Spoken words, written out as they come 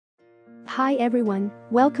Hi everyone,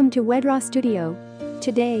 welcome to WeDraw Studio.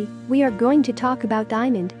 Today, we are going to talk about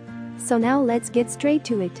diamond. So now let's get straight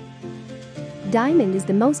to it. Diamond is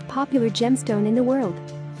the most popular gemstone in the world.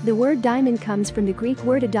 The word diamond comes from the Greek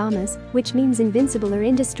word adamas, which means invincible or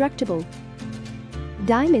indestructible.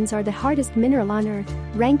 Diamonds are the hardest mineral on Earth,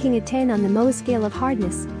 ranking a 10 on the Mohs scale of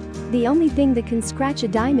hardness. The only thing that can scratch a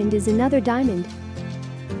diamond is another diamond.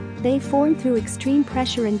 They form through extreme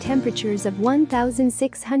pressure and temperatures of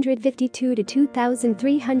 1652 to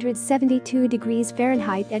 2372 degrees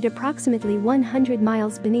Fahrenheit at approximately 100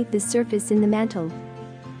 miles beneath the surface in the mantle.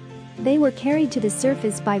 They were carried to the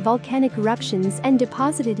surface by volcanic eruptions and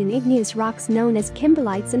deposited in igneous rocks known as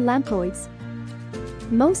kimberlites and lamproids.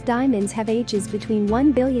 Most diamonds have ages between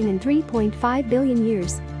 1 billion and 3.5 billion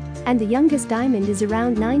years, and the youngest diamond is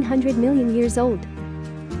around 900 million years old.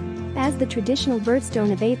 As the traditional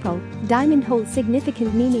birthstone of April, diamond holds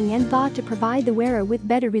significant meaning and thought to provide the wearer with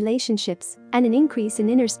better relationships and an increase in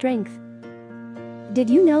inner strength. Did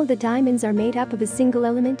you know that diamonds are made up of a single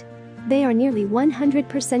element? They are nearly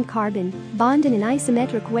 100% carbon, bond in an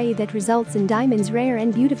isometric way that results in diamonds' rare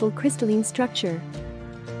and beautiful crystalline structure.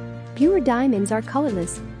 Pure diamonds are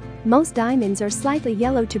colorless. Most diamonds are slightly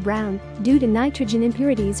yellow to brown due to nitrogen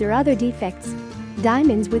impurities or other defects.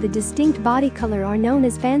 Diamonds with a distinct body color are known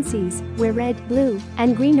as fancies, where red, blue,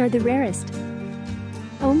 and green are the rarest.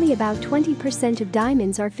 Only about 20% of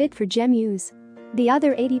diamonds are fit for gem use. The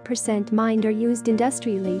other 80% mined are used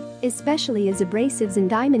industrially, especially as abrasives in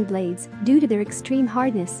diamond blades, due to their extreme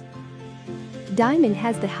hardness. Diamond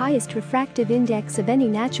has the highest refractive index of any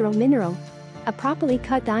natural mineral. A properly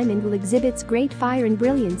cut diamond will exhibit great fire and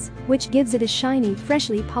brilliance, which gives it a shiny,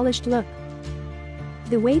 freshly polished look.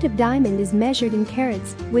 The weight of diamond is measured in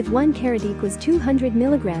carats, with 1 carat equals 200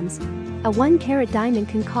 milligrams. A 1 carat diamond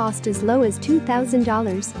can cost as low as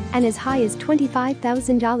 $2,000 and as high as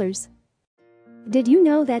 $25,000. Did you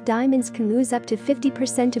know that diamonds can lose up to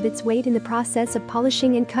 50% of its weight in the process of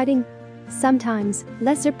polishing and cutting? Sometimes,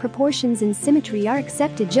 lesser proportions in symmetry are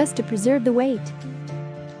accepted just to preserve the weight.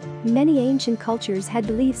 Many ancient cultures had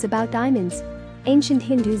beliefs about diamonds. Ancient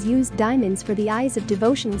Hindus used diamonds for the eyes of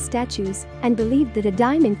devotional statues and believed that a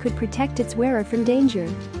diamond could protect its wearer from danger.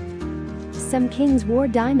 Some kings wore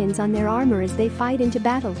diamonds on their armor as they fight into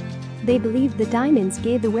battle. They believed the diamonds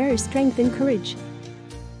gave the wearer strength and courage.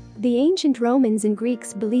 The ancient Romans and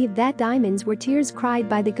Greeks believed that diamonds were tears cried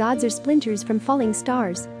by the gods or splinters from falling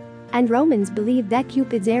stars. And Romans believed that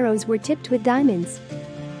Cupid's arrows were tipped with diamonds.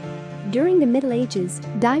 During the Middle Ages,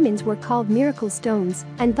 diamonds were called miracle stones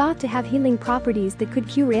and thought to have healing properties that could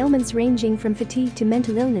cure ailments ranging from fatigue to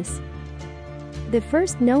mental illness. The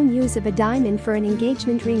first known use of a diamond for an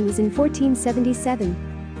engagement ring was in 1477.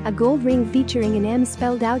 A gold ring featuring an M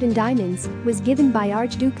spelled out in diamonds was given by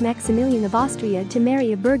Archduke Maximilian of Austria to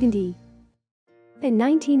Mary of Burgundy. In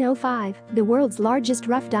 1905, the world's largest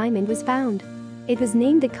rough diamond was found. It was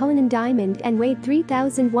named the Cullinan diamond and weighed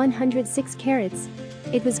 3,106 carats.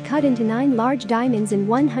 It was cut into 9 large diamonds and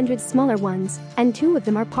 100 smaller ones, and 2 of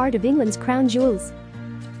them are part of England's crown jewels.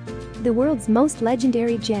 The world's most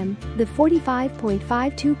legendary gem, the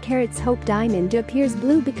 45.52 carats Hope diamond, appears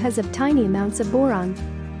blue because of tiny amounts of boron.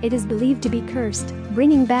 It is believed to be cursed,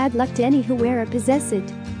 bringing bad luck to any who wear or possess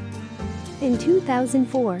it. In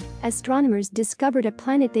 2004, astronomers discovered a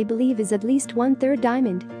planet they believe is at least 1/3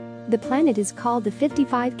 diamond. The planet is called the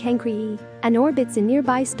 55 Cancri and orbits a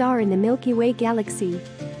nearby star in the Milky Way galaxy.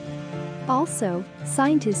 Also,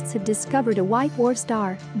 scientists have discovered a white dwarf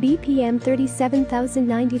star, BPM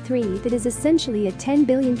 37093, that is essentially a 10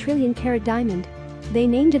 billion trillion carat diamond. They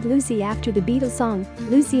named it Lucy after the Beatles song,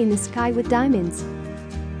 Lucy in the Sky with Diamonds.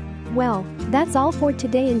 Well, that's all for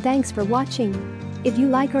today and thanks for watching. If you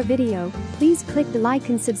like our video, please click the like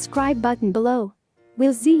and subscribe button below.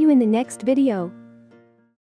 We'll see you in the next video.